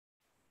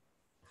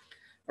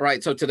All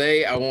right, so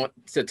today I want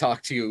to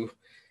talk to you.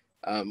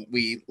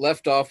 We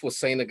left off with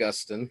Saint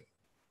Augustine,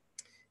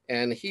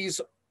 and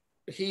he's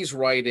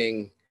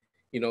writing,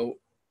 you know,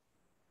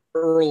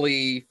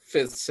 early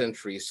fifth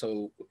century,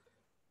 so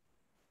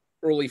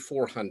early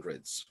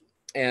 400s.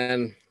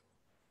 And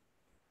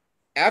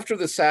after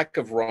the sack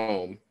of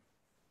Rome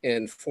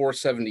in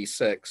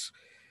 476,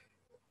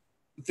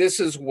 this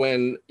is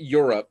when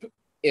Europe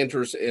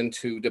enters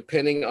into,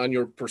 depending on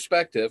your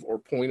perspective or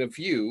point of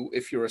view,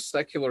 if you're a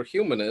secular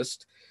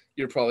humanist,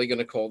 you're probably going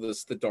to call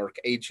this the Dark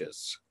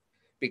Ages,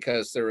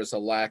 because there is a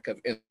lack of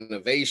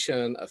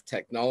innovation, of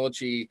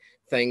technology.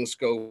 Things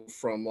go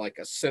from like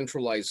a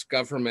centralized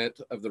government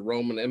of the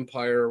Roman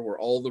Empire, where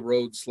all the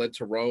roads led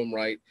to Rome,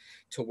 right,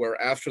 to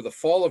where after the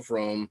fall of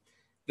Rome,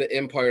 the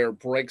empire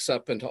breaks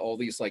up into all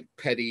these like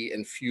petty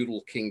and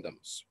feudal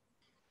kingdoms.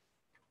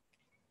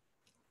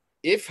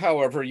 If,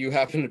 however, you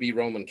happen to be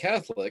Roman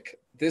Catholic,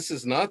 this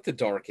is not the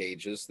Dark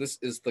Ages. This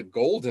is the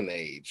Golden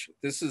Age.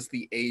 This is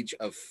the age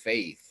of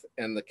faith.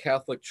 And the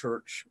Catholic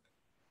Church,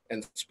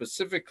 and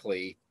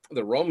specifically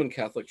the Roman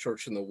Catholic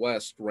Church in the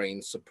West,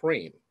 reigns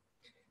supreme.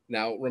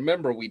 Now,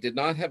 remember, we did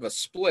not have a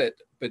split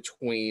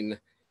between,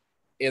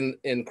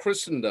 in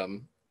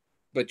Christendom,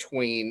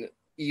 between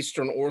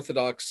Eastern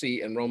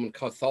Orthodoxy and Roman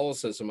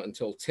Catholicism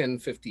until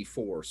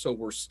 1054. So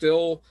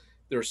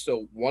there's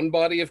still one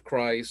body of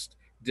Christ,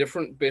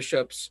 different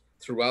bishops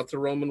throughout the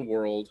Roman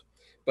world,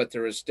 but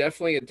there is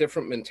definitely a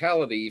different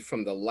mentality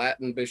from the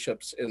Latin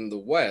bishops in the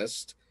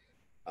West,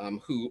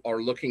 who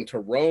are looking to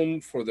Rome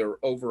for their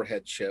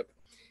overheadship,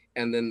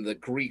 and then the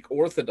Greek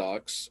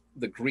Orthodox,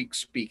 the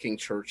Greek-speaking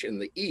church in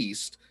the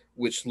East,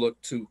 which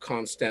look to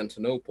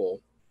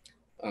Constantinople,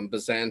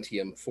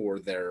 Byzantium, for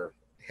their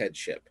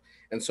headship.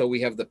 And so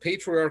we have the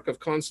Patriarch of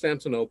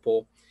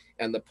Constantinople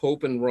and the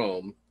Pope in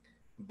Rome,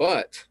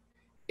 but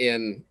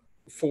in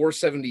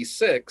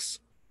 476,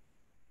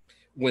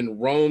 when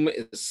Rome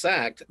is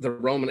sacked, the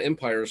Roman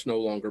Empire is no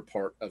longer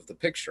part of the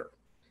picture,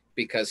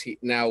 because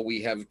now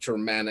we have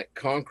Germanic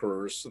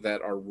conquerors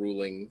that are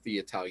ruling the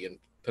Italian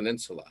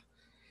peninsula.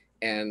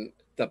 And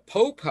the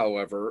Pope,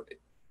 however,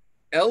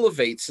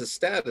 elevates his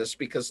status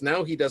because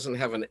now he doesn't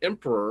have an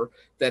emperor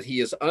that he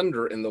is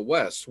under in the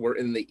West, where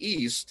in the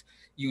East,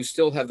 you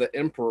still have the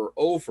emperor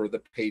over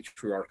the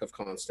Patriarch of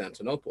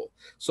Constantinople.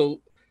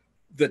 So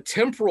the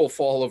temporal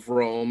fall of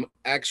Rome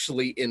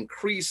actually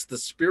increased the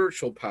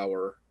spiritual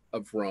power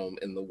of Rome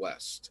in the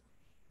West,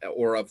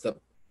 or of the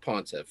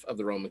pontiff of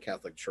the Roman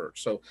Catholic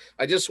Church. So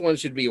I just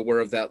wanted you to be aware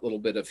of that little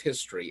bit of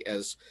history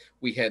as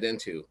we head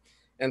into.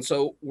 And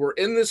so we're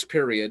in this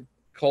period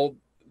called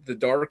the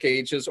Dark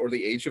Ages, or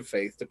the Age of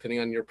Faith, depending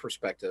on your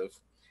perspective.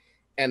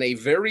 And a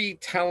very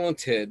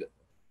talented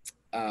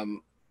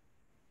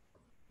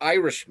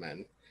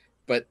Irishman,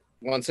 but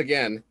once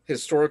again,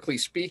 historically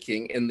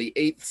speaking, in the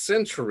 8th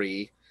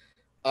century,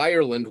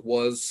 Ireland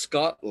was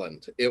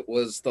Scotland. It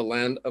was the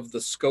land of the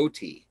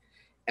Scoti.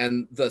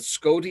 And the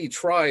Scoti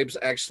tribes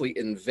actually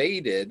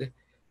invaded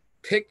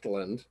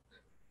Pictland,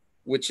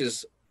 which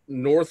is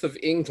north of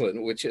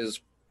England, which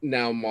is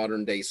now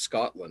modern day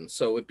Scotland.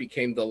 So it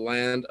became the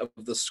land of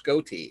the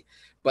Scoti.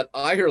 But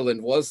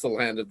Ireland was the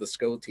land of the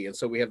Scoti. And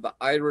so we have the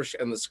Irish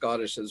and the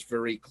Scottish as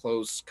very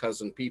close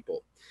cousin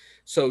people.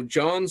 So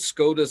John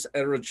Scotus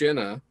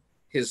Eriugena,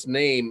 his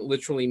name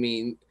literally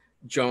means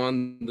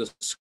John the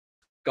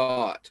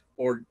Scot,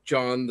 or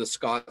John the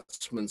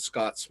Scotsman.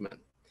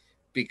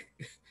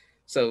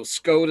 So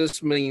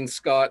Scotus means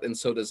Scot, and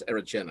so does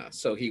Eriugena.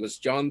 So he was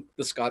John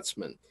the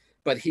Scotsman,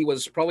 but he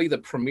was probably the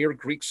premier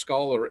Greek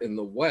scholar in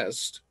the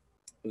West,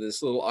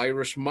 this little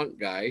Irish monk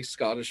guy,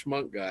 Scottish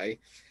monk guy,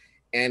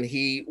 and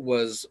he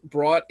was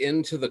brought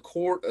into the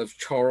court of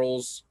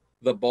Charles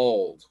the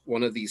Bald,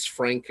 one of these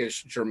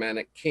Frankish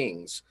Germanic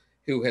kings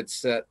who had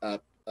set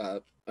up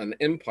an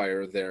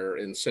empire there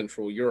in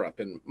Central Europe,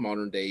 in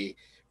modern day,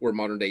 where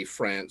modern day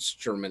France,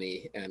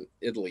 Germany, and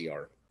Italy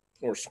are,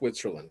 or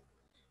Switzerland.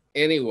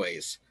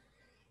 Anyways,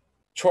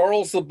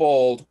 Charles the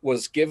Bald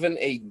was given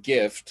a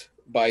gift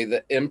by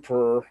the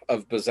Emperor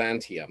of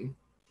Byzantium,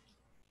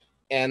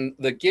 and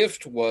the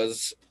gift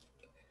was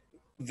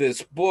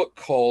this book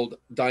called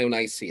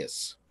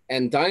Dionysius.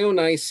 And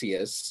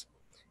Dionysius,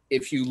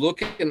 if you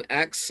look in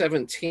Acts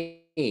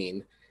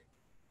 17,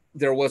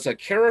 there was a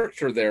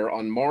character there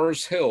on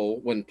Mars Hill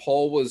when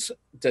Paul was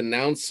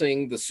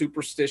denouncing the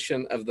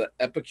superstition of the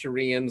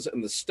Epicureans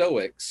and the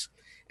Stoics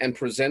and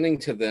presenting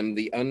to them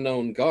the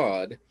unknown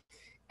God.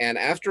 And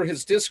after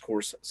his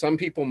discourse, some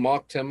people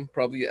mocked him,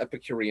 probably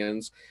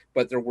Epicureans,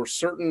 but there were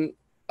certain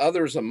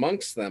others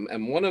amongst them,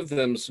 and one of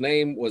them's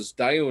name was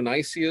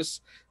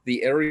Dionysius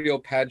the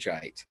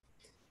Areopagite.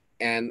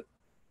 And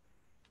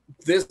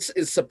this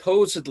is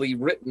supposedly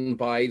written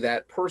by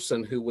that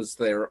person who was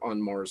there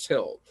on Mars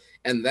Hill.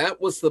 And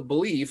that was the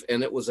belief,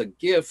 and it was a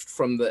gift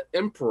from the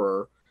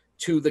emperor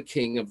to the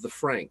king of the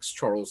Franks,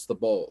 Charles the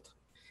Bald.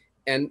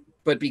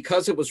 But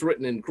because it was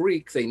written in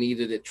Greek, they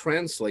needed it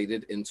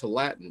translated into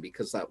Latin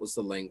because that was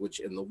the language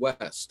in the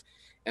West.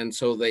 And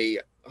so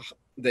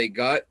they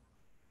got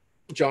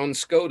John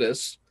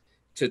Scotus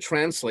to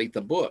translate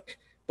the book.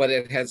 but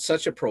it had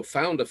such a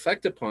profound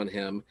effect upon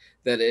him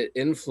that it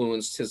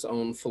influenced his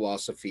own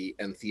philosophy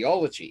and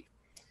theology.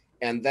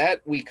 And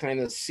that we kind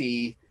of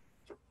see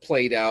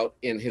played out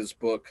in his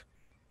book,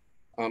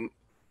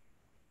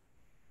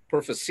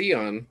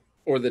 Perfection,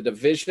 or the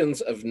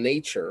Divisions of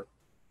Nature.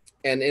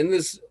 And in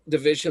this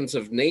Divisions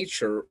of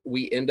Nature,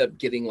 we end up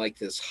getting like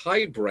this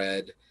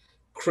hybrid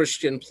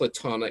Christian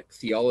Platonic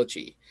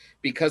theology,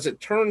 because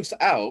it turns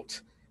out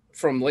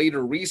from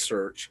later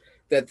research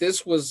that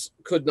this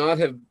could not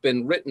have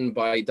been written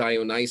by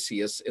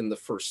Dionysius in the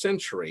 1st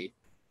century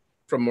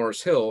from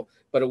Mars Hill,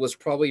 but it was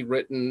probably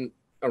written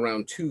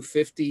around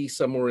 250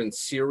 somewhere in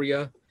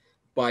Syria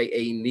by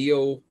a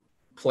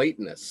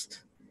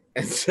Neoplatonist.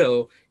 And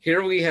so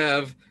here we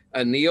have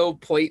a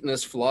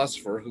Neoplatonist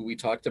philosopher who we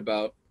talked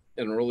about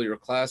in earlier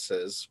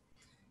classes,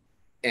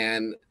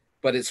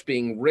 but it's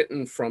being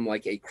written from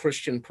like a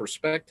Christian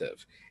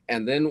perspective.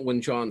 And then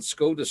when John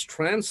Scotus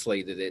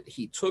translated it,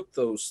 he took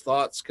those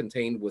thoughts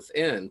contained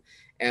within,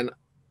 and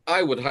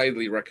I would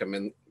highly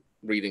recommend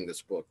reading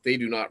this book. They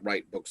do not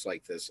write books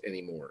like this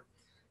anymore.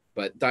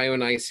 But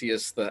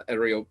Dionysius the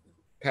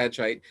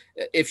Areopagite,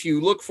 if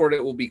you look for it,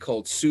 it will be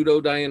called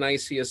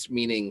Pseudo-Dionysius,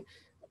 meaning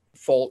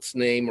false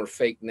name or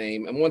fake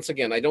name. And once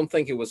again, I don't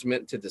think it was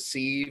meant to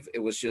deceive. It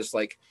was just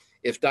like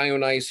if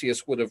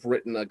Dionysius would have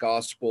written a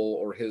gospel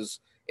or his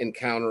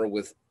encounter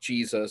with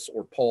Jesus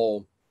or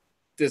Paul,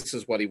 this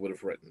is what he would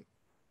have written.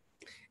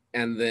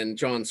 And then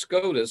John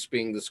Scotus,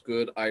 being this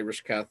good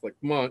Irish Catholic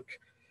monk,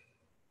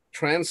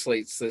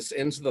 translates this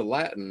into the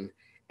Latin,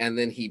 and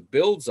then he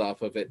builds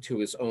off of it to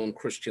his own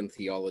Christian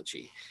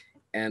theology.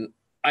 And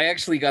I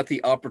actually got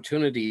the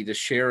opportunity to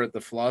share at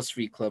the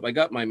philosophy club. I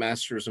got my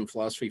master's in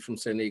philosophy from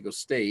San Diego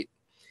State,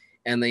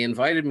 and they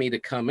invited me to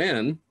come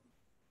in.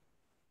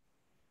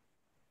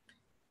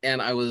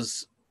 And I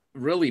was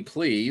really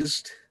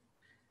pleased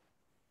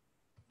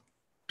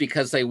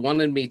because they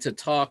wanted me to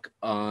talk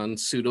on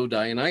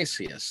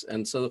Pseudo-Dionysius.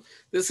 And so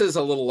this is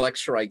a little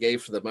lecture I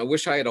gave for them. I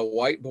wish I had a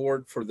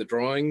whiteboard for the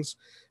drawings,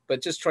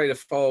 but just try to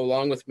follow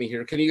along with me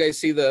here. Can you guys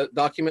see the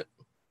document?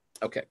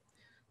 Okay.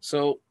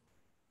 So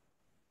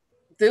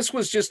this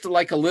was just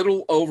like a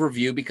little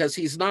overview because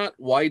he's not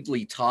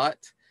widely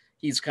taught.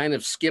 He's kind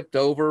of skipped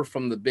over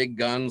from the big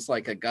guns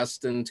like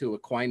Augustine to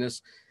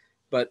Aquinas.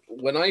 But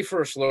when I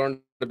first learned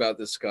about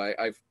this guy,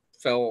 I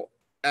fell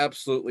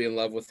absolutely in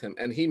love with him.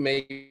 And he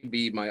may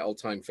be my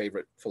all-time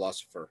favorite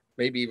philosopher,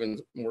 maybe even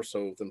more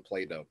so than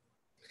Plato.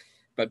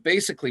 But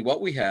basically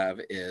what we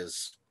have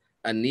is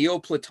a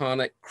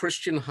Neoplatonic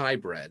Christian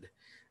hybrid.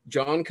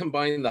 John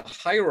combined the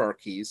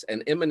hierarchies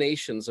and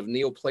emanations of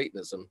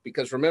Neoplatonism,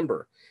 because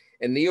remember,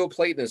 in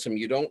Neoplatonism,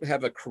 you don't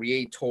have a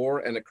creator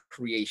and a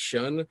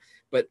creation,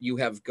 but you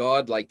have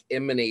God like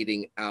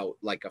emanating out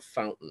like a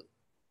fountain,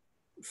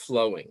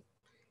 flowing.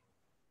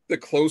 The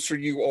closer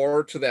you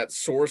are to that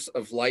source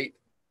of light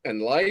and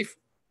life,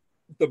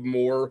 the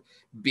more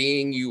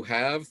being you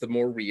have, the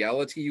more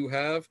reality you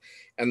have,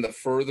 and the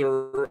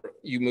further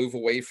you move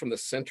away from the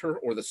center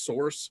or the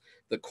source,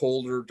 the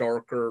colder,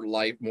 darker,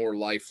 more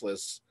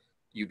lifeless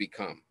you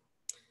become.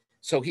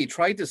 So he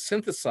tried to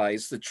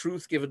synthesize the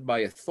truth given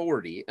by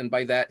authority, and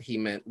by that he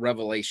meant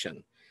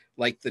revelation,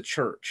 like the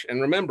church. And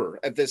remember,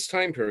 at this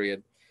time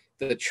period,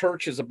 the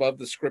church is above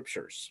the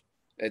scriptures.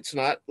 It's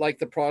not like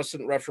the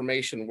Protestant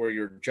Reformation where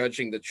you're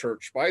judging the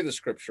church by the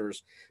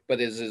scriptures,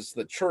 but it is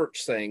the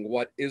church saying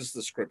what is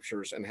the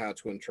scriptures and how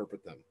to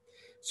interpret them.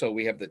 So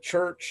we have the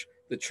church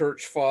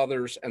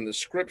fathers, and the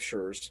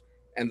scriptures,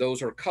 and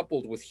those are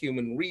coupled with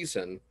human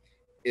reason,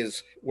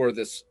 is where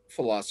this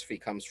philosophy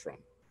comes from.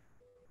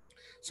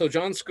 So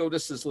John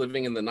Scotus is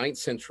living in the 9th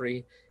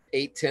century,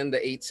 810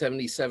 to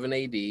 877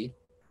 AD.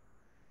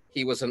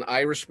 He was an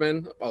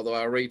Irishman, although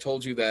I already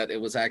told you that it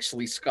was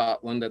actually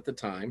Scotland at the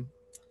time.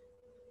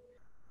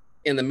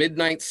 In the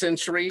mid-9th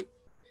century,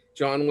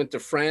 John went to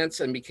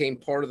France and became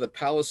part of the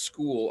palace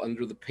school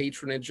under the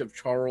patronage of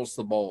Charles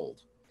the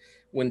Bald.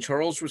 When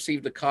Charles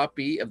received a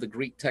copy of the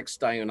Greek text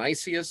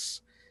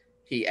Dionysius,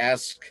 he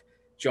asked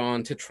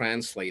John to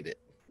translate it.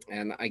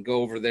 And I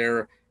go over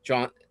there.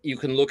 John, you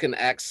can look in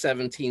Acts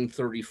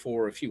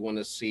 17:34 if you want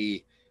to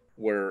see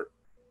where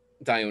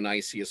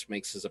Dionysius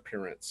makes his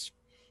appearance.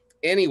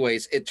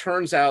 Anyways, it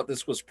turns out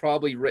this was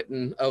probably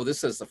written,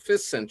 this is the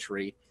 5th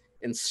century,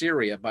 in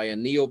Syria by a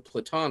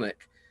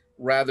Neoplatonic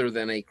rather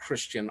than a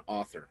Christian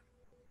author.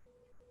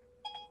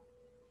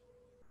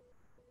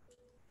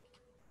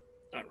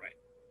 All right.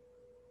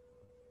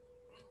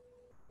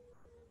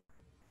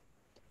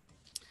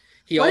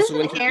 He what also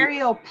is an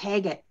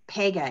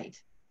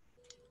Areopagite?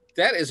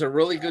 That is a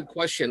really good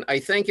question. I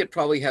think it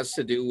probably has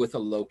to do with a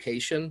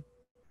location.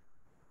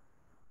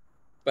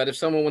 But if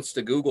someone wants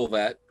to Google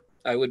that,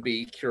 I would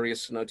be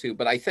curious to know too.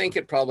 But I think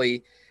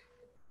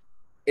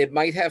it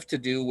might have to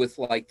do with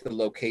like the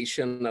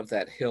location of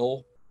that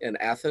hill in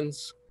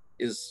Athens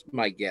is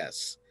my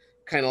guess.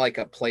 Kind of like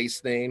a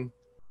place name.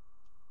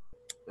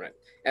 Right.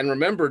 And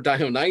remember,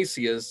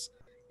 Dionysius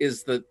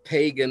is the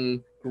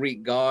pagan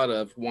Greek god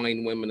of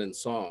wine, women, and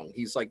song.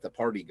 He's like the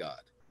party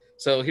god.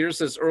 So here's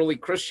this early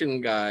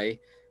Christian guy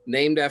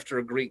named after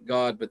a Greek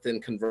god, but then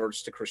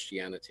converts to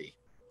Christianity.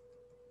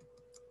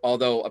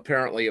 Although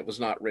apparently it was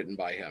not written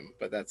by him,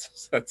 but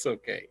that's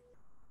okay.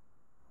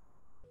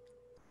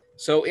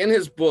 So in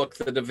his book,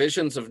 The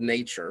Divisions of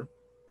Nature,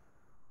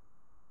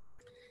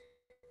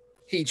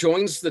 he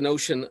joins the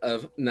notion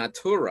of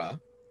natura,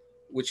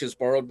 which is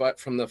borrowed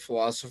from the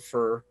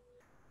philosopher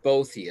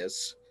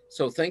Boethius.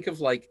 So think of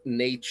like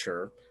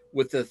nature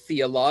with the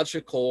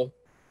theological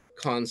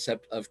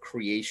concept of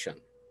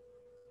creation.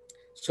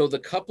 So the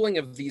coupling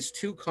of these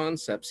two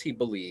concepts, he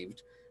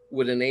believed,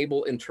 would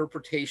enable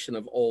interpretation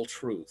of all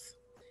truth.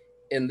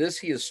 In this,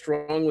 he is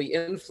strongly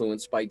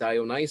influenced by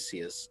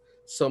Dionysius,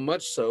 so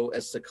much so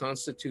as to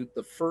constitute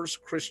the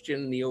first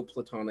Christian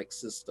Neoplatonic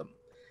system.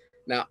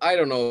 Now, I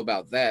don't know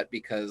about that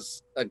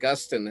because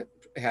Augustine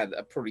had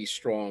a pretty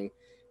strong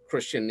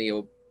Christian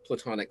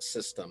Neoplatonic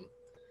system.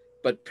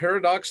 But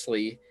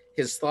paradoxically,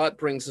 his thought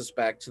brings us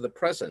back to the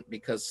present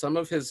because some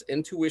of his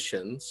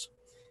intuitions,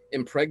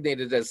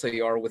 impregnated as they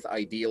are with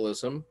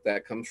idealism,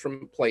 that comes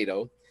from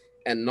Plato,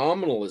 and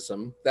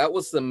nominalism, that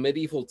was the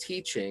medieval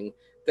teaching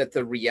that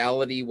the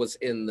reality was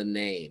in the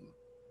name.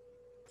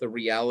 The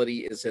reality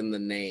is in the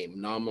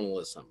name,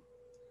 nominalism.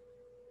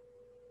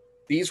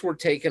 These were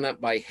taken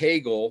up by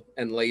Hegel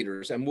and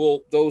later, and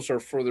those are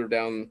further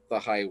down the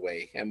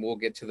highway, and we'll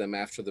get to them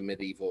after the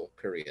medieval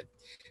period.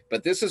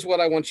 But this is what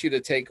I want you to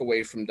take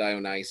away from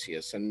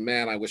Dionysius. And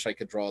man, I wish I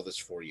could draw this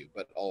for you,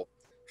 but I'll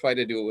try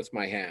to do it with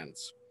my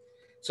hands.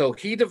 So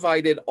he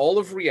divided all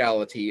of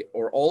reality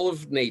or all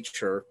of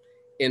nature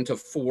into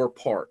 4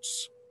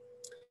 parts.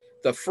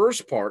 The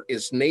first part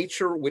is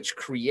nature which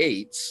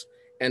creates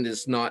and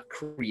is not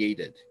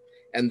created.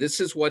 And this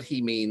is what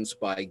he means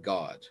by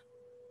God.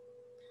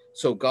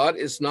 So God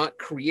is not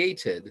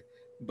created,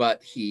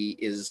 but he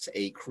is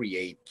a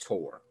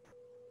creator.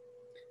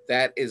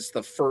 That is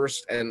the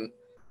first and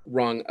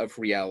rung of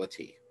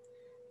reality.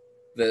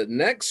 The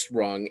next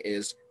rung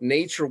is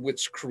nature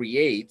which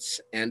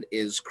creates and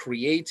is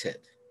created.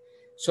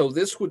 So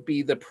this would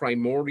be the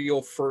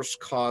primordial first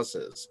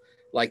causes,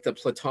 like the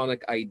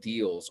Platonic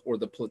ideals or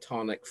the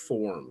Platonic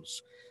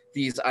forms.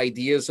 These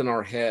ideas in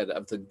our head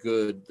of the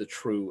good, the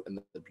true, and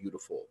the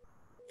beautiful.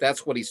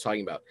 That's what he's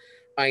talking about.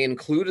 I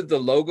included the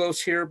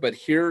logos here, but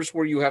here's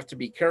where you have to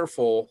be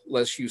careful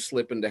lest you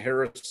slip into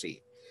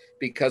heresy.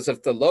 Because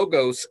if the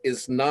logos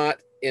is not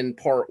in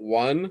part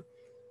 1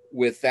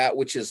 with that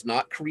which is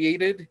not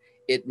created,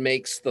 it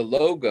makes the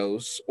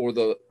logos or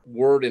the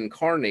word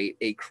incarnate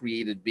a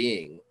created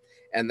being.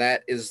 And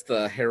that is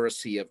the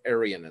heresy of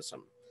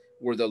Arianism,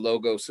 where the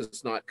logos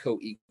is not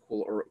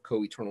co-equal or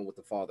co-eternal with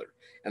the Father.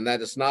 And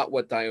that is not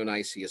what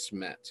Dionysius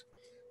meant.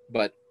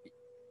 But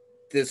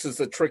this is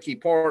the tricky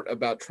part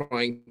about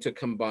trying to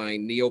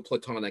combine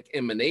Neoplatonic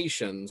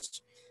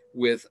emanations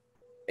with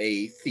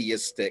a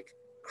theistic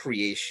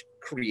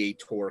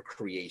creator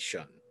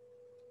creation.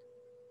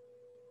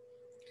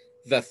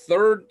 The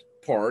third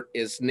part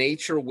is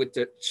nature which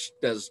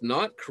does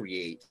not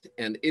create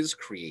and is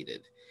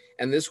created.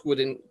 And this would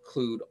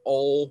include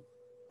all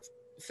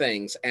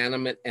things,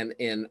 animate and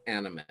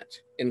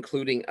inanimate,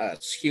 including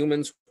us.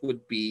 Humans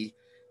would be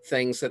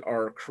things that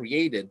are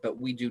created, but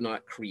we do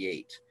not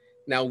create.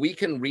 Now, we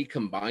can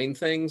recombine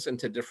things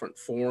into different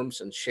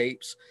forms and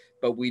shapes,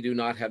 but we do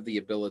not have the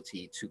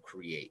ability to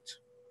create.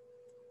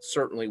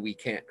 Certainly, we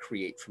can't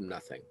create from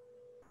nothing.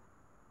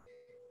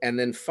 And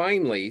then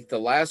finally, the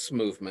last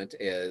movement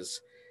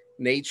is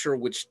nature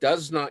which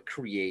does not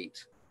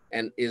create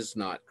and is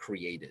not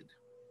created.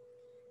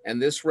 And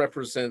this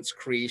represents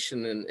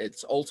creation in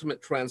its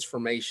ultimate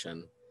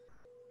transformation,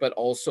 but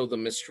also the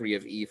mystery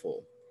of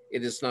evil.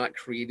 It is not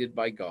created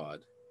by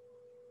God,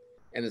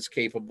 and is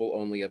capable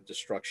only of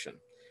destruction.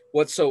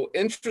 What's so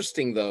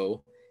interesting,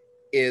 though,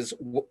 is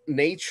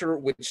nature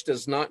which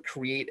does not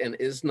create and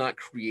is not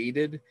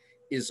created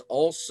is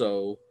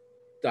also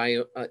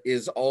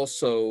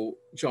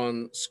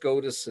John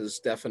Scotus's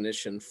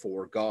definition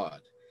for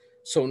God.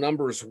 So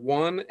numbers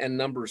 1 and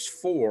numbers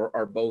 4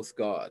 are both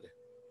God.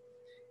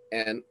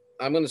 And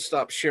I'm going to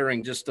stop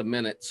sharing just a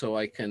minute so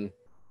I can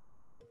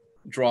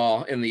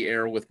draw in the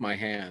air with my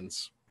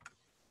hands.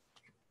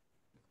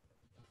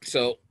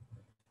 So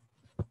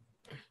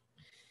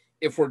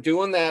if we're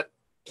doing that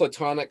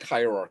Platonic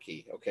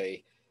hierarchy,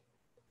 okay,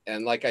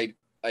 and like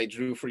I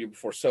drew for you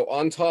before. So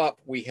on top,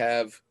 we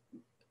have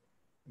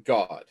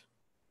God.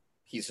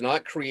 He's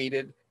not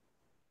created,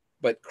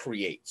 but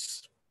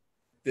creates.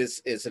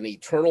 This is an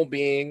eternal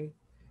being.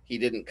 He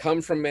didn't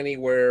come from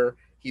anywhere.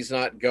 He's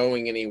not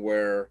going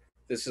anywhere.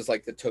 This is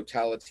like the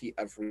totality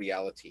of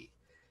reality.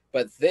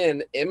 But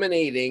then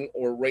emanating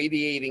or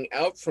radiating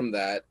out from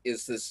that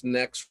is this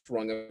next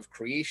rung of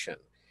creation.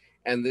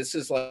 And this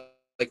is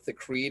like the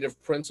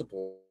creative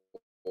principles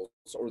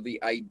or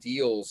the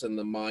ideals in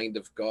the mind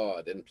of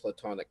God in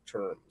Platonic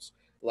terms,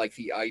 like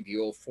the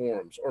ideal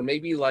forms, or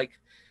maybe like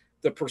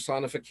the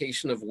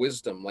personification of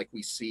wisdom, like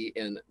we see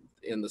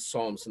in the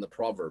Psalms and the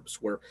Proverbs,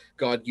 where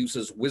God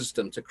uses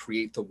wisdom to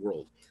create the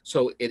world.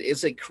 So it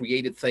is a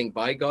created thing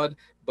by God,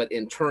 but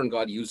in turn,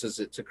 God uses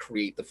it to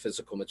create the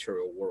physical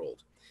material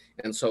world.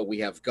 And so we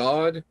have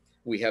God,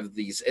 we have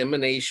these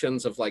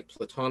emanations of like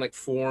Platonic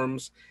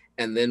forms,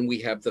 and then we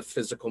have the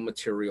physical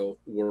material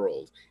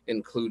world,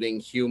 including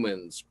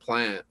humans,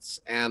 plants,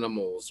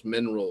 animals,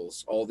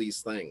 minerals, all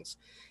these things.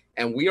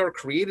 And we are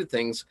created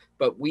things,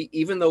 but we,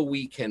 even though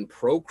we can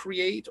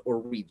procreate or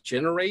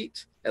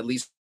regenerate, at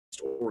least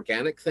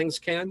organic things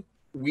can,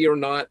 we are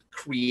not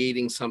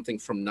creating something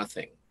from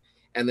nothing.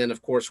 And then,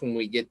 of course, when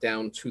we get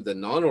down to the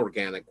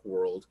non-organic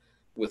world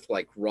with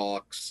like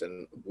rocks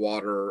and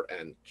water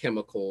and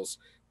chemicals,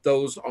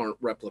 those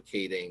aren't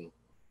replicating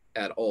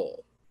at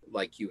all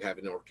like you have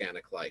in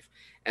organic life.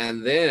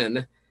 And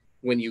then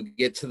when you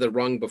get to the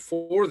rung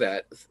before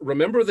that,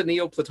 remember the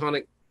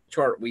Neoplatonic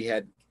chart, we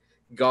had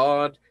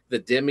God, the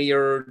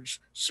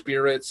demiurge,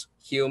 spirits,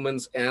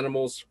 humans,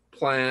 animals,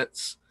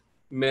 plants,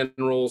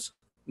 minerals,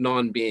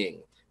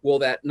 non-being. Well,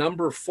 that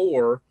number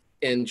 4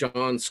 in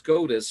John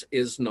Scotus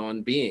is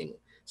non-being.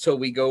 So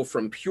we go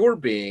from pure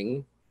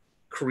being,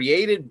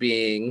 created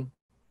being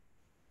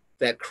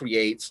that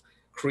creates,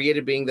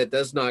 created being that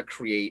does not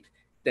create,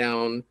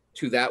 down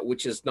to that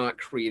which is not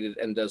created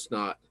and does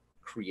not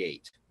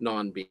create,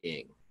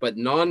 non-being. But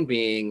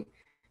non-being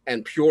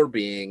and pure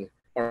being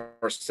are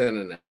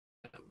synonyms.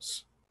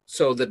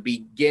 So the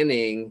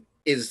beginning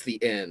is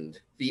the end,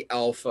 the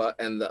alpha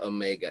and the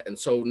omega. And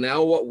so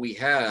now what we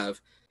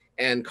have,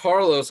 and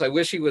Carlos, I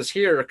wish he was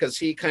here because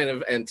he kind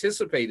of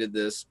anticipated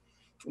this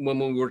when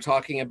we were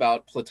talking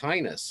about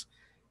Plotinus.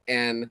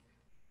 And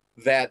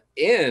that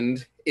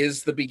end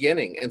is the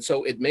beginning. And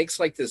so it makes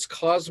like this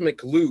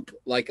cosmic loop,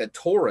 like a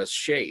torus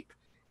shape.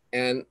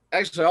 And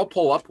actually, I'll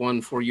pull up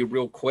one for you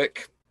real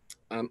quick.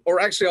 Or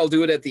actually, I'll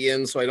do it at the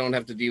end so I don't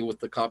have to deal with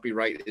the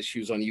copyright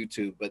issues on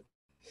YouTube. But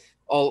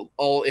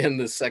I'll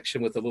end this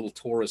section with a little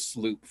torus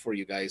loop for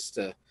you guys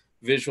to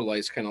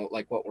visualize kind of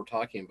like what we're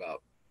talking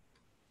about.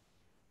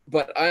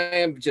 But I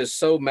am just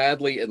so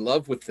madly in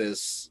love with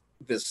this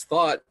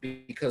thought,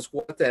 because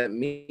what that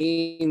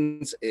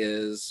means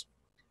is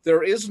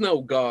there is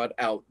no God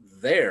out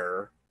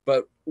there,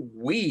 but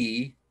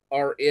we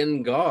are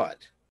in God.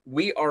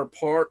 We are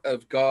part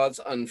of God's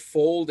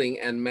unfolding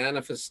and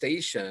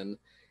manifestation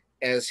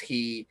as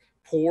he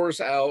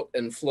pours out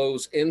and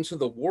flows into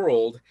the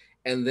world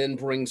and then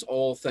brings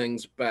all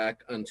things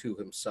back unto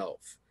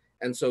himself.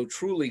 And so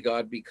truly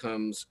God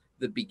becomes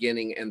the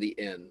beginning and the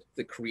end,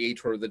 the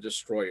creator, the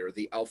destroyer,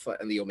 the alpha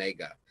and the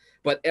omega.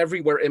 But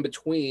everywhere in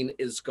between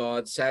is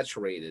God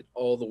saturated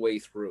all the way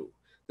through.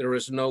 There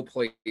is no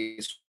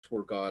place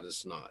where God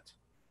is not.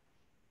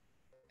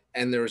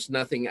 And there is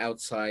nothing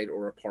outside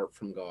or apart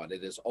from God.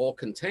 It is all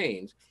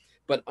contained.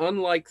 But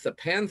unlike the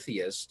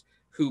pantheists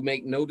who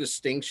make no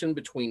distinction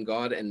between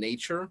God and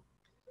nature,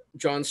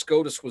 John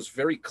Scotus was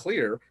very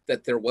clear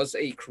that there was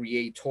a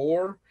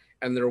creator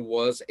and there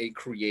was a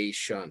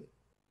creation.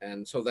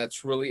 And so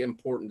that's really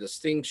important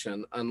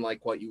distinction,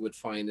 unlike what you would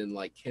find in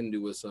like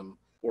Hinduism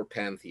or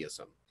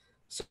pantheism.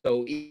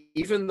 So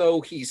even though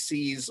he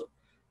sees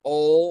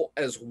all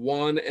as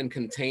one and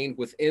contained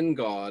within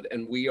God,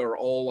 and we are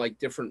all like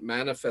different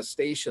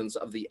manifestations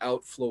of the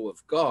outflow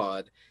of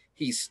God,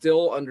 he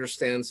still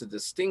understands the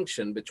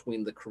distinction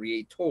between the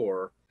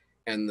creator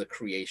and the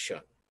creation.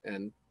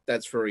 And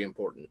that's very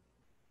important.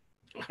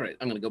 All right,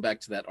 I'm going to go back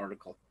to that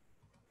article.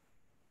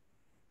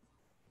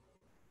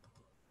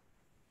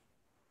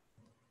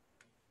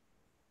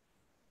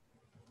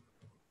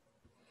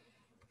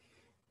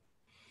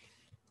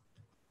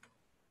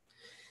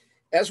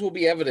 As will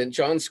be evident,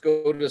 John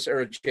Scotus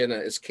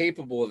Eriugena is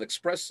capable of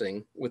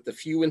expressing, with the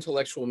few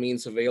intellectual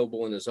means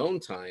available in his own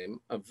time,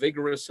 a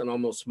vigorous and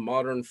almost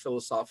modern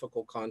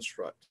philosophical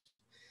construct,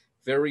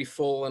 very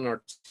full and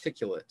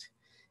articulate.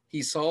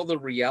 He saw the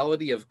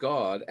reality of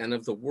God and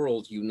of the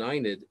world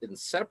united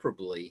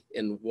inseparably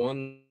in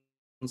one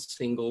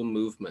single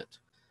movement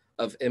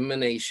of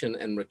emanation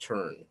and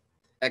return,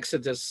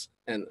 exodus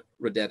and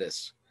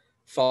rededus,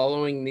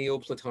 following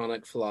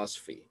Neoplatonic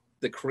philosophy.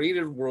 The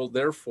created world,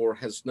 therefore,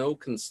 has no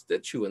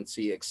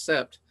constituency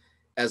except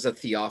as a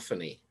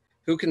theophany.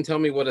 Who can tell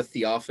me what a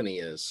theophany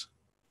is?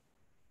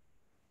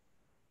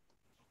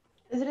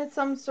 Isn't it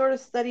some sort of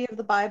study of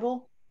the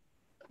Bible?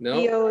 No.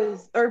 Theo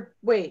is, or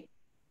wait,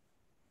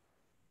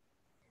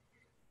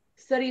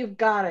 study of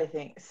God, I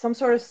think. Some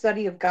sort of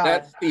study of God.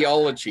 That's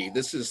theology.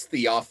 This is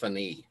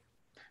theophany.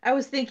 I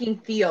was thinking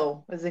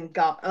Theo as in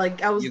God.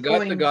 Like I was You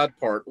got the God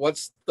part.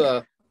 What's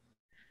the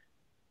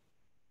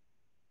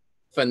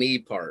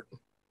phany part?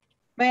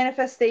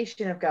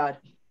 Manifestation of God.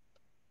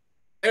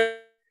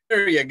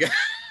 There you go.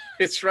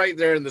 It's right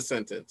there in the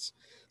sentence.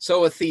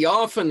 So a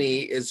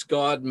theophany is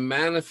God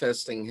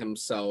manifesting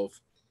himself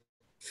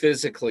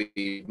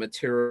physically,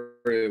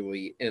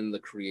 materially in the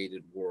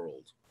created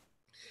world.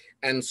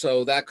 And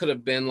so that could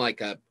have been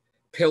like a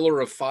pillar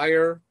of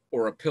fire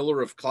or a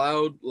pillar of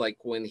cloud, like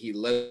when he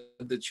led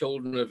the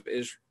children of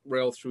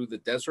Israel through the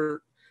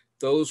desert.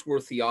 Those were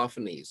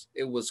theophanies.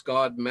 It was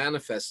God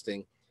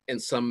manifesting in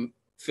some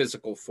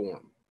physical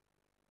form.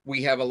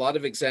 We have a lot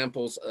of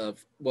examples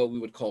of what we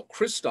would call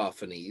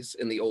Christophanies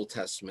in the Old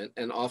Testament,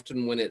 and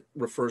often when it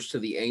refers to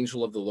the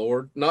angel of the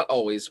Lord, not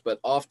always, but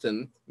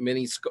often,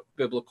 many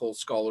biblical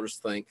scholars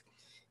think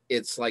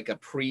it's like a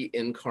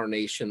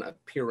pre-incarnation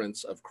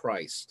appearance of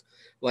Christ,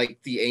 like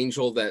the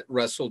angel that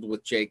wrestled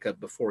with Jacob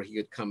before he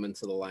could come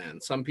into the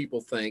land. Some people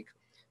think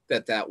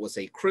that that was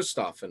a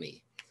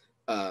Christophany,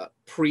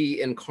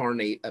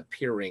 pre-incarnate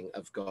appearing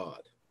of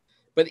God.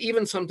 But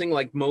even something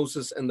like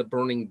Moses and the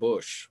burning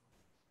bush,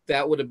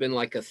 that would have been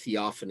like a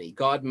theophany,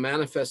 God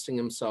manifesting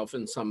himself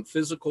in some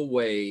physical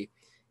way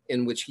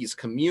in which he's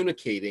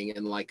communicating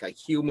in like a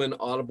human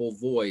audible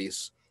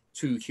voice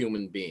to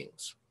human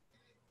beings.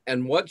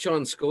 And what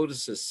John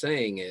Scotus is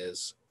saying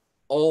is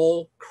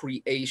all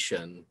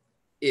creation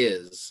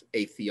is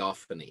a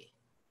theophany.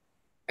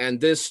 And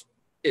this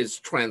is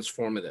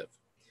transformative.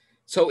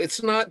 So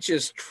it's not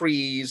just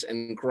trees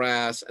and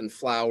grass and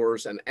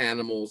flowers and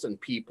animals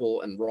and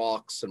people and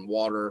rocks and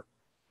water.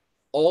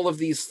 All of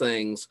these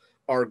things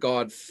are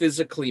God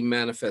physically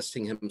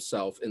manifesting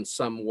himself in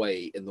some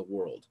way in the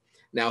world.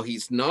 Now,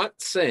 he's not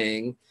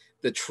saying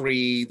the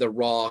tree, the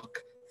rock,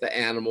 the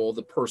animal,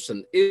 the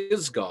person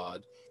is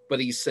God, but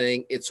he's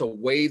saying it's a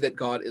way that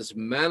God is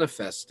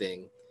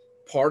manifesting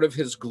part of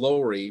his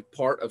glory,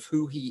 part of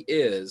who he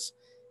is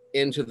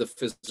into the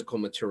physical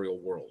material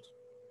world.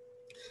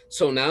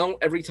 So now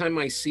every time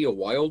I see a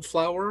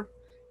wildflower,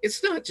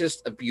 it's not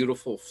just a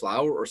beautiful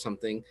flower or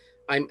something.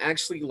 I'm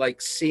actually like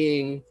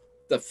seeing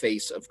the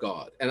face of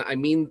God. And I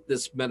mean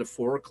this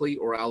metaphorically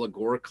or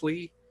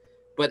allegorically,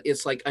 but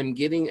it's like I'm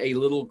getting a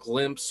little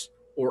glimpse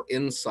or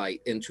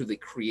insight into the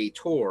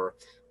creator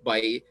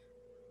by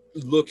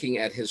looking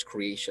at his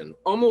creation,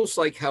 almost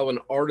like how an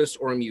artist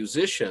or a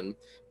musician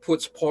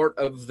puts part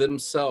of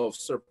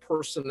themselves, their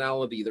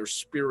personality, their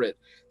spirit,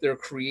 their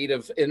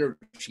creative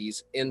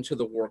energies into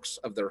the works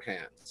of their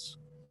hands.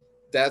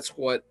 That's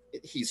what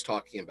he's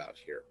talking about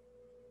here.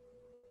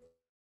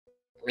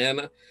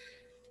 And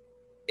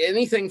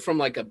anything from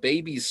like a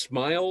baby's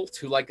smile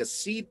to like a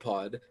seed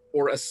pod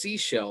or a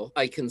seashell,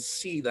 I can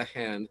see the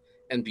hand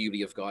and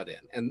beauty of God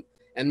in.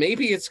 And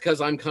maybe it's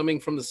because I'm coming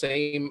from the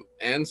same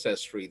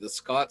ancestry, the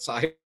Scots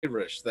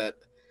Irish, that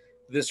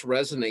this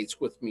resonates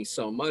with me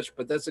so much,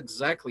 but that's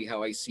exactly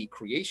how I see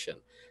creation.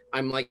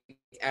 I'm like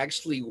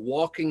actually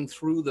walking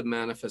through the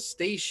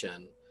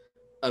manifestation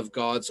of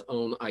God's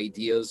own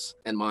ideas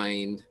and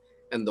mind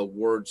and the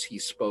words he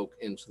spoke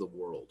into the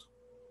world.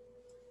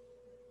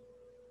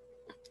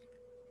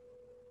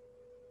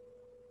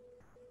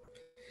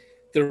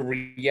 The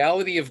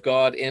reality of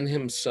God in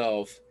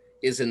himself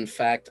is in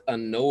fact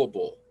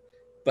unknowable,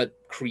 but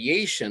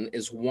creation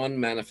is one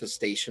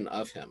manifestation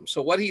of him.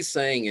 So what he's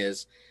saying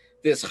is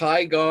this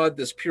high God,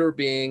 this pure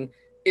being,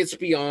 it's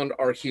beyond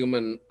our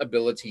human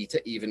ability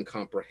to even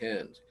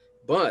comprehend.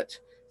 But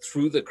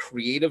through the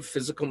creative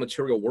physical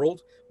material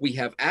world, we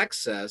have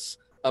access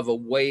of a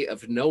way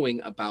of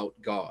knowing about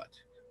God.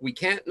 We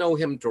can't know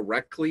him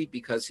directly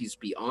because he's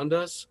beyond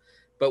us,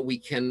 but we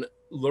can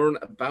learn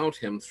about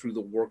him through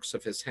the works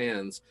of his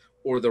hands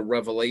or the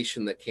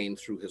revelation that came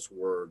through his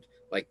word,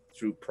 like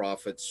through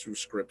prophets, through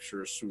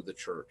scriptures, through the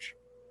church.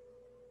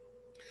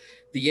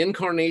 The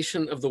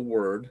incarnation of the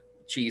word,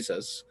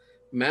 Jesus,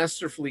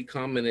 masterfully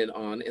commented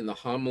on in the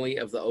homily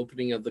of the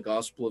opening of the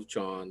Gospel of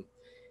John,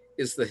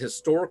 is the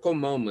historical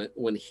moment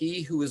when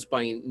he who is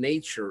by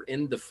nature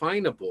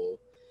indefinable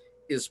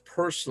is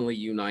personally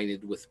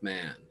united with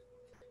man,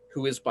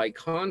 who is by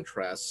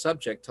contrast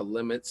subject to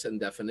limits and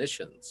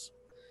definitions.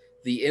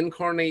 The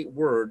incarnate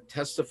word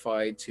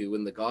testified to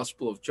in the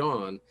Gospel of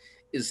John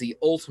is the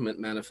ultimate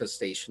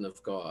manifestation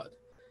of God,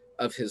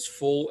 of his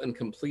full and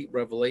complete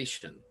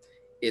revelation,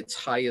 its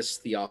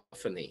highest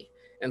theophany.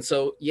 And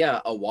so, yeah,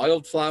 a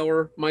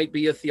wildflower might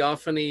be a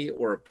theophany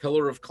or a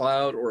pillar of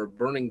cloud or a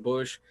burning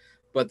bush,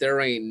 but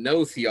there ain't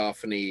no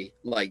theophany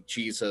like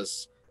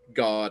Jesus,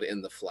 God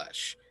in the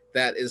flesh.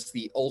 That is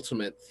the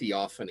ultimate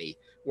theophany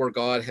where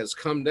God has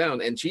come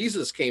down. And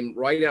Jesus came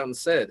right out and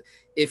said,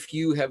 if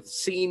you have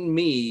seen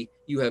me,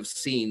 you have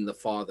seen the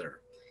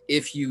Father.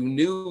 If you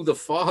knew the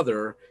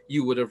Father,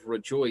 you would have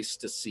rejoiced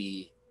to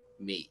see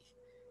me.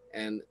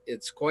 And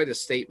it's quite a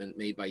statement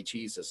made by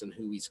Jesus and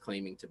who he's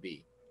claiming to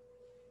be.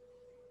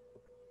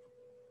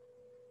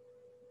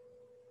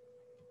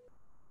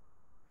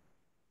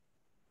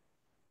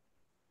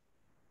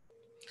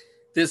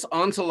 This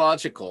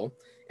ontological,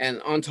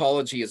 and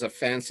ontology is a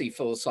fancy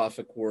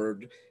philosophic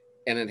word,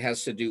 and it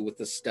has to do with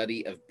the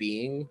study of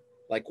being.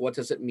 Like, what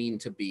does it mean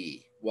to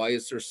be? Why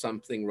is there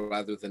something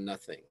rather than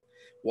nothing?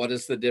 What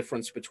is the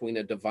difference between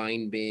a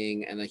divine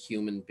being and a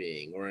human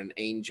being, or an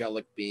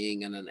angelic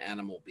being and an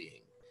animal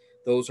being?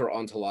 Those are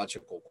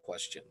ontological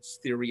questions,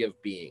 theory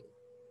of being.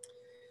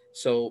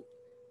 So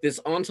this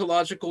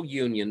ontological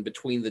union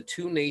between the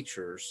two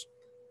natures,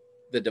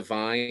 the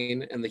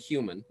divine and the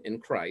human in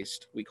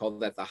Christ, we call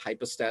that the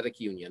hypostatic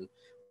union,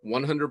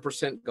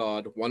 100%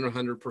 God,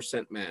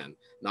 100% man,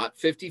 not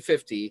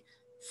 50-50,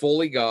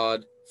 fully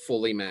God,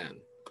 fully man.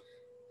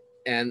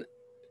 And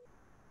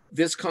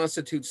This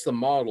constitutes the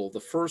model, the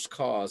first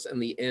cause,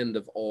 and the end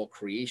of all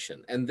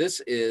creation. And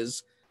this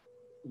is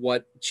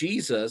what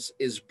Jesus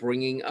is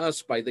bringing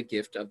us by the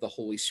gift of the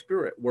Holy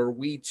Spirit, where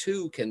we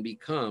too can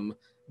become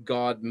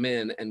God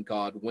men and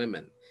God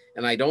women.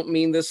 And I don't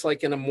mean this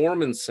like in a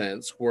Mormon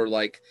sense, where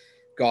like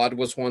God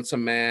was once a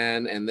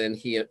man and then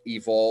he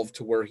evolved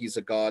to where he's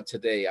a God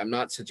today. I'm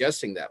not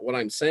suggesting that. What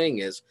I'm saying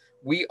is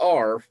we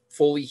are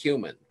fully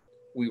human.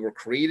 We were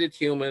created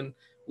human.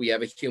 We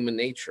have a human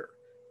nature.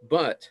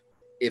 But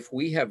if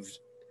we have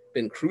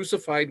been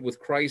crucified with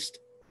Christ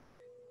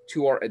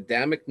to our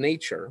Adamic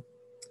nature,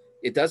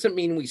 it doesn't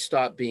mean we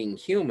stop being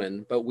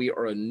human, but we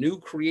are a new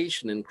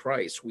creation in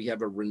Christ. We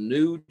have a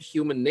renewed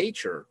human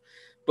nature,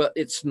 but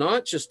it's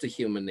not just a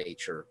human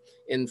nature.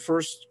 In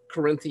 1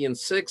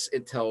 Corinthians 6,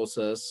 it tells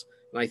us,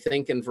 and I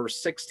think in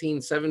verse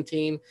 16,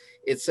 17,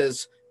 it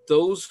says,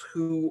 those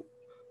who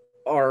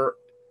are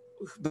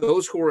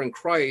in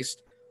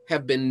Christ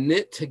have been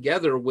knit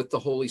together with the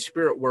Holy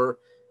Spirit, where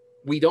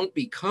we don't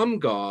become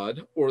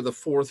God or the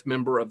fourth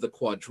member of the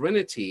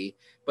quadrinity,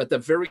 but the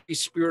very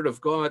Spirit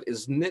of God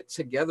is knit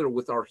together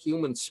with our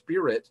human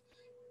spirit.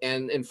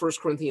 And in 1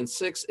 Corinthians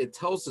 6, it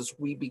tells us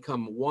we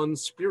become one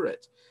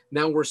spirit.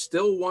 Now we're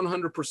still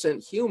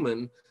 100%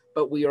 human,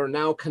 but we are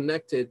now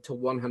connected to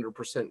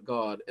 100%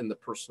 God in the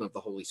person of the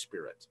Holy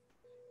Spirit.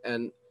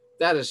 And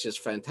that is just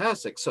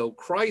fantastic. So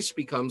Christ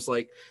becomes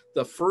like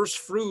the first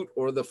fruit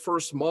or the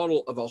first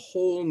model of a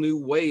whole new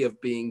way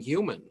of being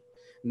human.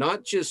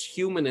 Not just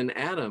human in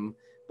Adam,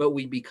 but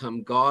we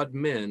become God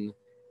men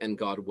and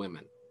God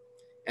women.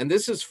 And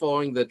this is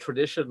following the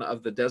tradition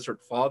of the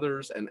Desert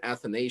Fathers and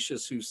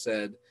Athanasius, who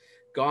said,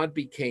 God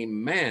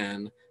became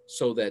man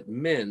so that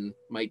men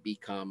might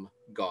become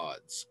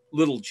gods,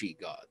 little g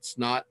gods,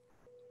 not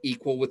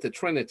equal with the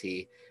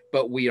Trinity,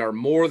 but we are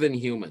more than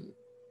human,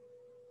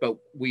 but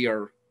we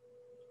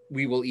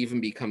will even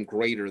become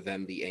greater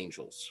than the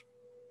angels,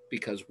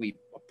 because we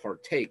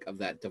partake of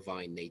that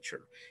divine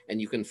nature. And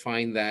you can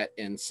find that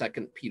in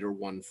 2 Peter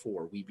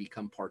 1:4. We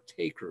become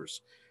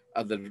partakers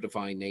of the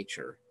divine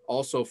nature.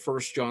 Also,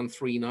 1 John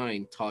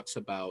 3:9 talks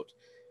about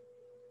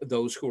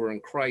those who are in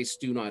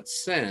Christ do not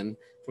sin,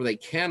 for they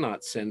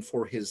cannot sin,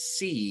 for his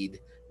seed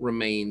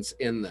remains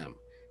in them.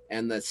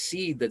 And the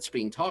seed that's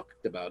being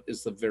talked about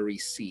is the very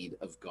seed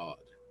of God.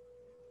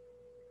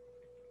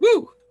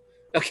 Woo!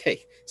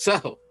 Okay,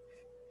 so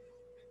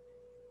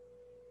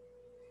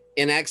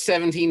in Acts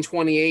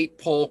 17:28,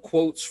 Paul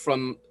quotes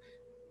from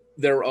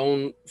their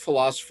own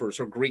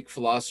philosophers or Greek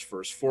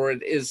philosophers, for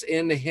it is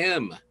in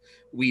him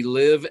we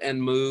live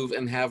and move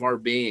and have our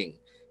being.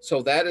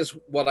 So that is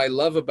what I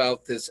love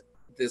about this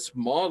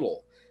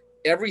model.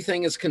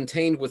 Everything is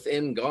contained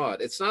within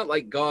God. It's not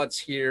like God's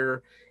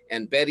here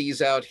and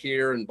Betty's out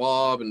here and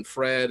Bob and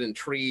Fred and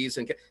trees.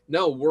 And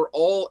no, we're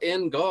all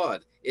in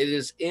God. It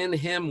is in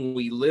him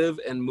we live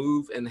and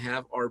move and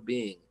have our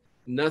being.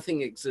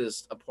 Nothing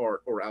exists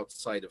apart or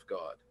outside of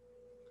God.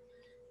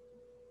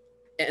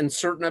 And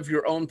certain of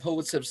your own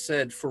poets have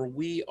said, for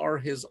we are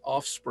his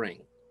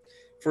offspring.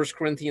 1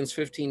 Corinthians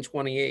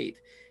 15:28.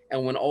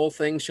 And when all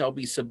things shall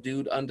be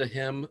subdued unto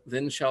him,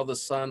 then shall the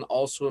Son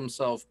also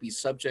himself be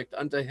subject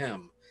unto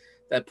him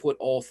that put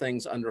all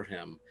things under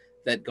him,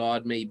 that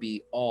God may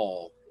be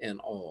all in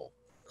all.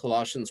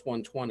 Colossians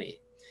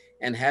 1:20.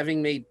 And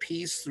having made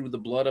peace through the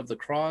blood of the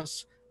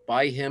cross,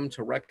 by him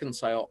to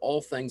reconcile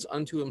all things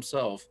unto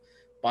himself,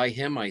 by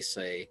him I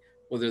say,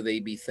 whether they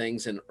be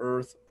things in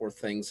earth or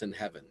things in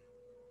heaven.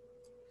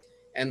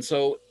 And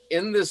so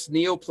in this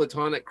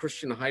Neoplatonic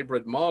Christian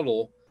hybrid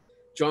model,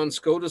 John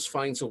Scotus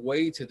finds a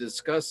way to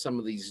discuss some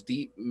of these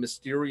deep,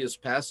 mysterious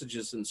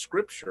passages in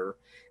Scripture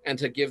and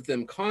to give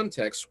them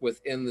context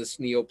within this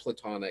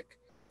Neoplatonic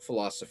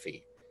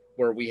philosophy,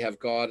 where we have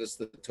God as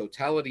the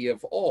totality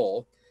of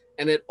all.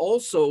 And it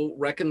also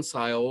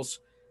reconciles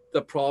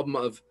the problem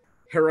of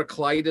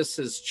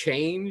Heraclitus's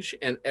change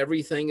and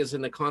everything is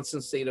in a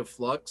constant state of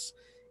flux,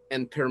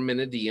 and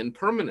Parmenidean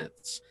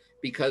permanence.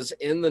 Because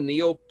in the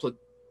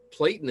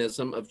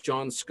Neoplatonism of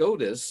John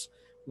Scotus,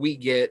 we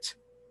get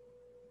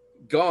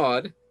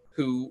God,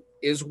 who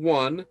is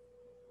one.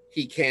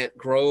 He can't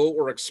grow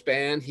or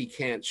expand. He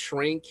can't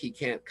shrink. He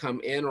can't come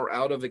in or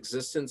out of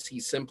existence. He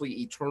simply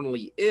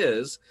eternally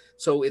is.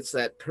 So it's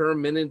that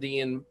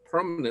Parmenidean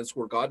permanence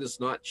where God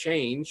does not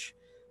change,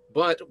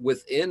 but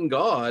within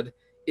God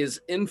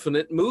is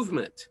infinite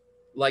movement,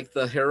 like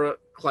the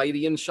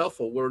Heraclitean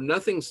shuffle, where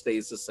nothing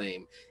stays the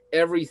same.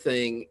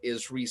 Everything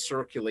is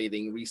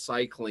recirculating,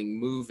 recycling,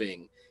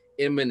 moving,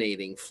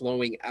 emanating,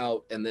 flowing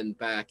out, and then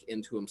back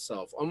into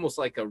himself, almost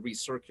like a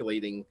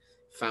recirculating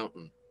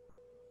fountain.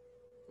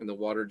 And the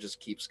water just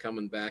keeps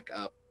coming back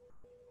up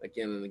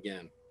again and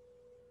again.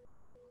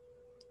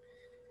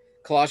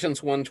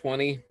 Colossians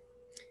 1:20,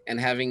 and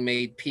having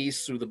made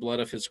peace through the blood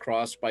of his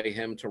cross, by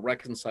him to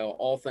reconcile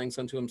all things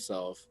unto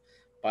himself,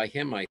 by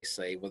him I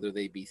say, whether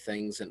they be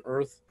things in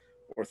earth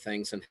or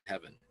things in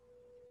heaven.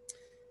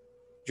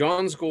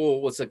 John's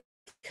goal was a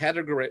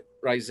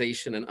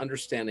categorization and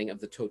understanding of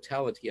the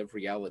totality of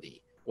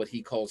reality, what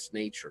he calls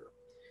nature.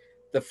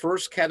 The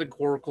first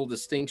categorical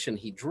distinction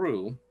he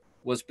drew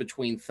was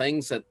between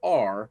things that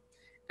are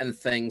and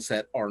things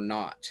that are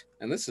not.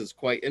 And this is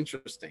quite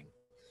interesting.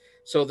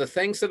 So the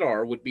things that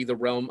are would be the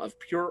realm of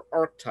pure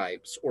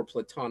archetypes or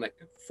Platonic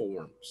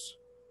forms.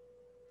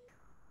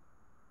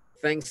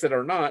 Things that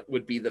are not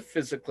would be the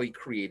physically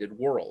created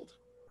world.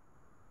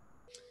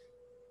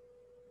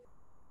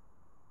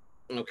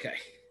 Okay.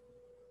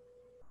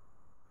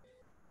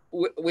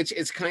 Which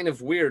is kind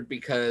of weird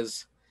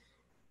because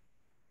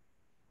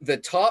the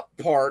top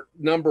part,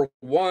 number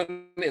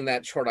one in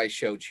that chart I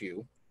showed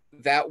you,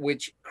 that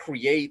which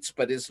creates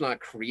but is not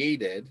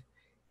created,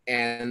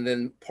 and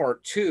then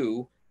part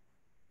two,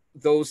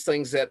 those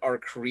things that are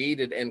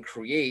created and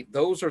create,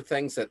 those are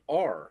things that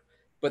are,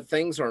 but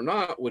things are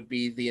not would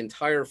be the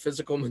entire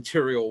physical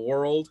material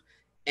world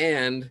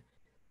and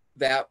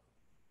that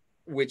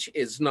which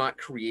is not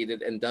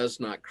created and does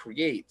not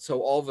create.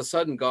 So all of a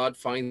sudden, God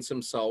finds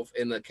himself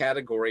in the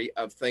category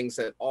of things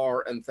that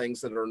are and things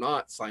that are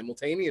not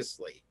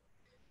simultaneously.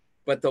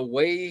 But the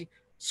way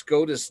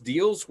Scotus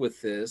deals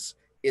with this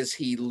is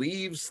he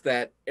leaves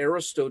that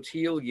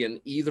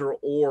Aristotelian either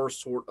or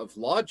sort of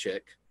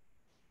logic,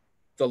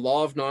 the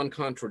law of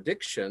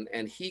non-contradiction,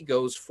 and he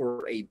goes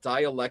for a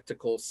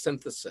dialectical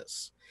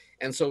synthesis.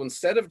 And so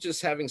instead of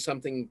just having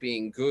something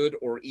being good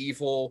or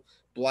evil,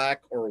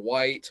 black or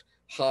white,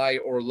 high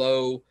or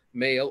low,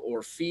 male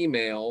or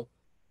female,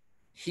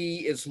 he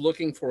is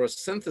looking for a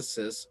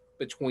synthesis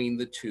between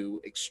the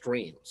two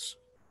extremes.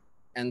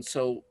 And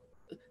so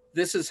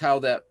this is how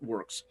that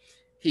works.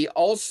 He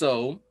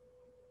also,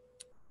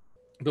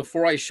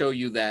 before I show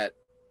you that,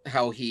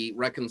 how he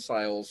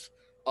reconciles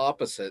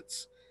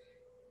opposites,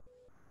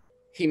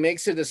 he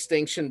makes a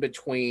distinction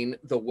between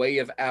the way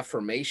of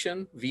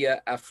affirmation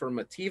via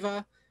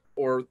affirmativa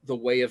or the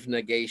way of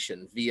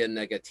negation via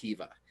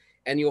negativa.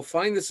 And you'll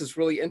find this is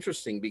really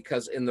interesting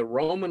because in the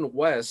Roman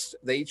West,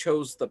 they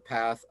chose the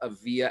path of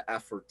via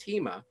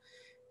affirmativa,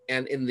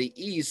 and in the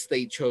East,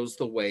 they chose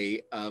the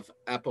way of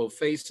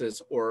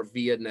apophasis or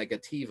via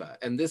negativa.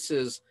 And this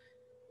is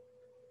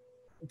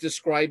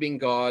describing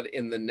God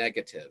in the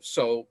negative.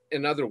 So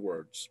in other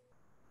words,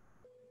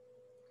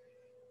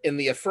 in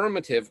the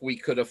affirmative, we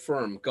could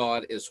affirm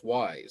God is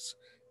wise,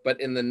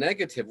 but in the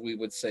negative, we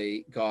would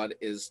say God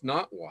is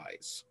not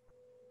wise.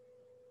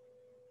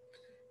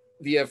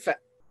 The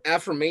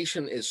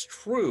affirmation is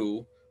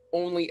true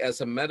only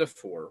as a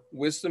metaphor.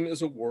 Wisdom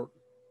is a word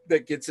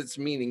that gets its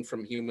meaning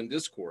from human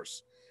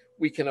discourse.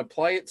 We can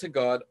apply it to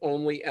God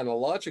only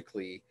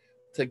analogically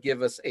to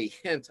give us a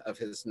hint of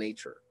his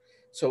nature.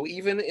 So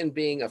even in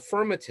being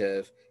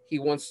affirmative, he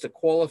wants to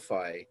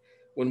qualify.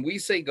 When we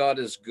say God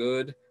is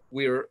good,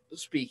 we're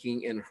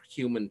speaking in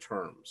human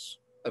terms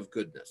of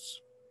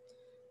goodness.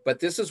 But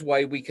this is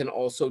why we can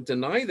also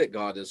deny that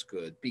God is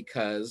good,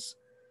 because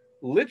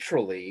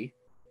literally,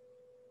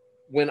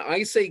 when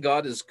I say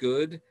God is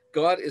good,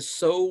 God is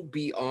so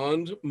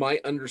beyond my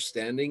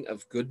understanding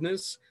of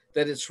goodness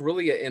that it's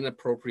really an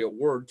inappropriate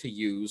word to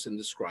use in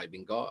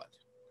describing God.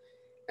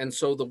 And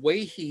so the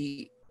way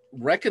he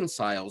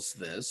reconciles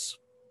this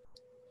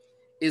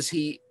is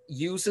he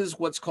uses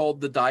what's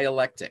called the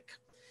dialectic.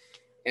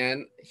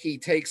 And he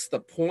takes the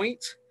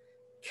point,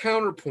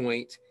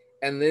 counterpoint,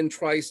 and then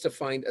tries to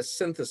find a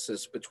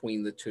synthesis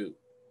between the two.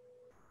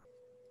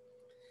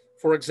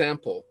 For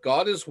example,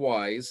 God is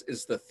wise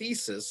is the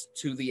thesis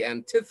to the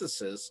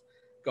antithesis,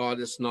 God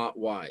is not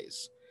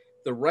wise.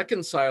 The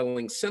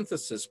reconciling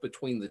synthesis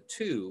between the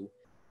two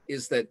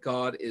is that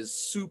God is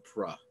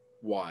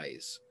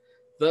supra-wise,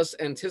 thus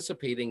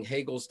anticipating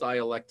Hegel's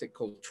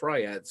dialectical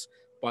triads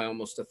by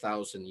almost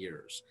 1,000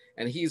 years.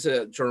 And he's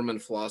a German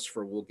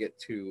philosopher we'll get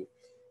to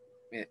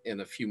in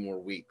a few more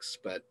weeks.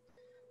 But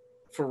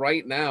for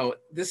right now,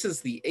 this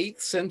is the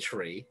 8th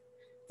century,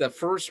 the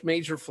first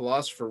major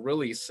philosopher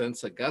really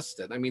since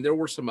Augustine. I mean, there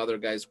were some other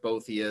guys,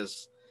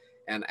 Boethius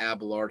and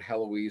Abelard,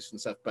 Heloise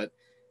and stuff, but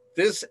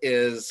this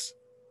is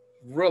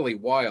really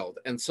wild.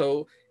 And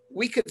so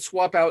we could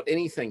swap out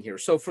anything here.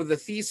 So for the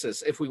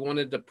thesis, if we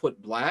wanted to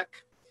put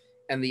black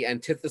and the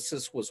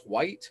antithesis was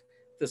white,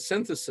 the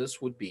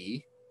synthesis would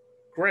be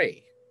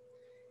gray.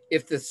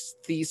 If the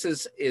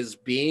thesis is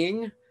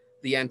being,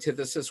 the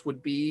antithesis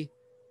would be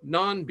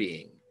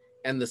non-being,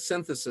 and the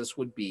synthesis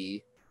would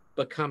be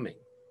becoming.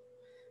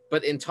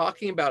 But in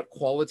talking about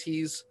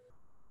qualities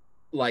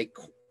like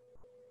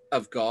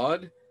of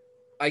God,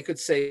 I could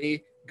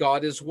say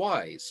God is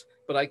wise,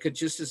 but I could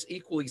just as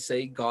equally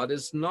say God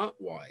is not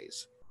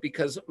wise,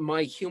 because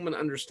my human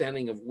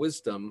understanding of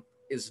wisdom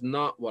is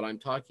not what I'm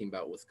talking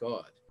about with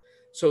God.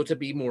 So to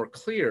be more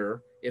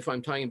clear, if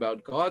I'm talking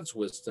about God's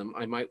wisdom,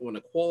 I might want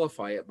to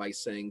qualify it by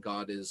saying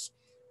God is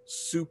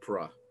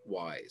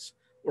supra-wise,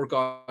 or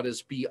God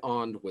is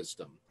beyond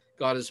wisdom.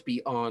 God is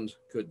beyond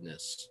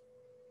goodness.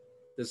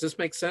 Does this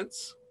make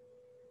sense?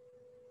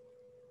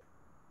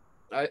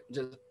 I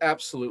just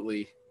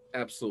absolutely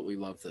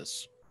love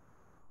this.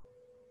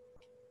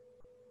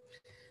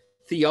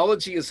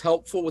 Theology is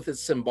helpful with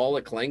its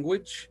symbolic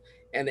language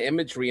and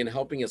imagery in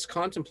helping us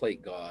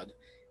contemplate God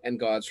and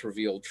God's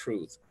revealed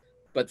truth.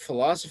 but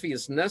philosophy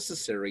is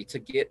necessary to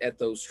get at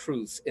those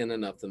truths in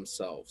and of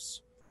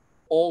themselves.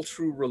 All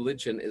true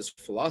religion is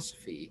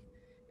philosophy,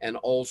 and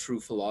all true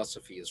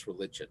philosophy is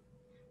religion.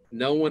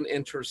 No one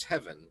enters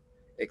heaven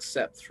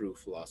except through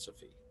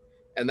philosophy.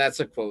 And that's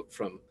a quote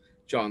from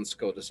John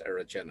Scotus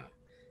Eriugena.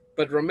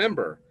 But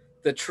remember,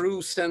 the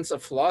true sense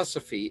of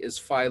philosophy is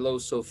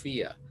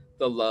philosophia,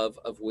 the love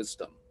of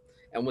wisdom.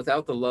 And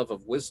without the love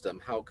of wisdom,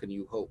 how can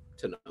you hope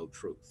to know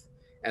truth?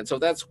 And so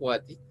that's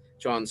what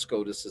John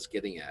Scotus is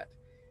getting at.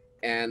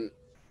 And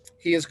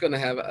he is going to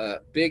have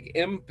a big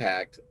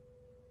impact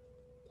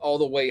all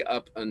the way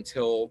up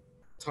until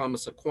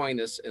Thomas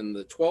Aquinas in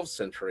the 12th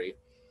century.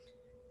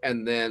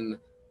 And then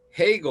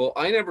Hegel,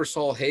 I never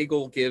saw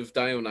Hegel give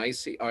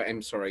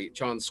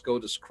John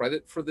Scotus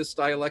credit for this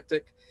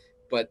dialectic,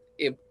 but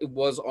it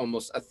was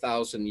almost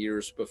 1,000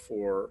 years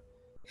before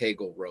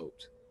Hegel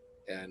wrote.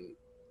 And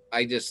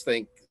I just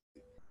think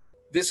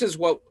this is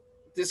what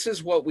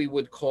we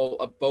would call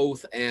a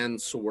both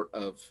and sort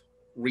of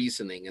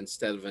reasoning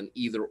instead of an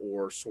either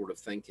or sort of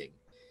thinking.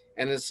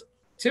 And it's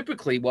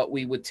typically what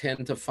we would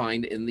tend to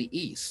find in the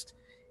East,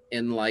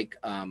 in like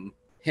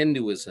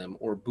Hinduism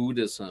or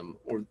Buddhism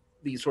or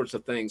these sorts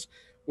of things,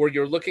 where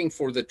you're looking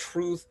for the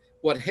truth.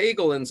 What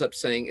Hegel ends up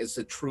saying is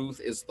the truth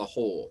is the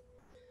whole.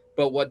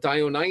 But what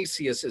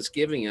Dionysius is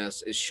giving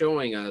us is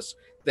showing us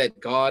that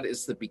God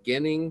is the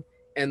beginning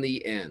and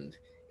the end.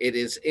 It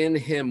is in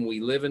him we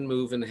live and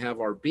move and have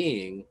our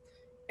being.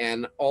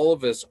 And all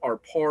of us are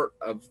part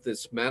of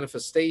this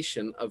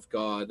manifestation of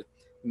God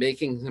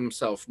making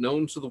himself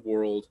known to the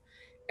world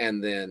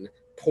and then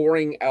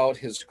pouring out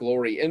his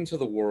glory into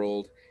the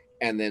world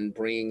and then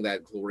bringing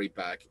that glory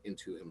back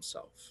into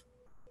himself.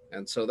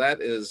 And so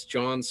that is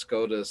John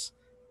Scotus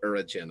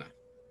Eriugena.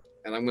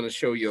 And I'm going to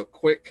show you a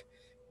quick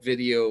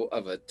video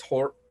of a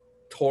torus,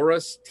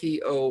 Torus.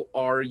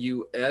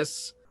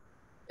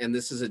 And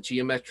this is a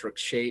geometric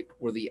shape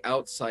where the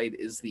outside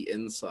is the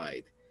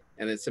inside.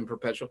 And it's in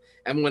perpetual.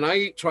 And when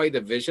I try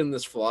to vision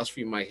this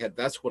philosophy in my head,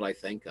 that's what I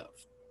think of.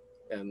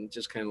 And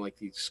just kind of like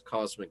these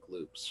cosmic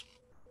loops.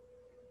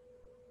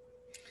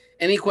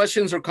 Any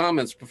questions or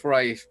comments before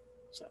I...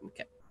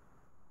 Okay.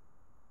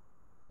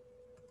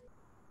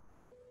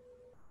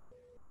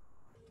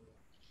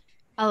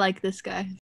 I like this guy.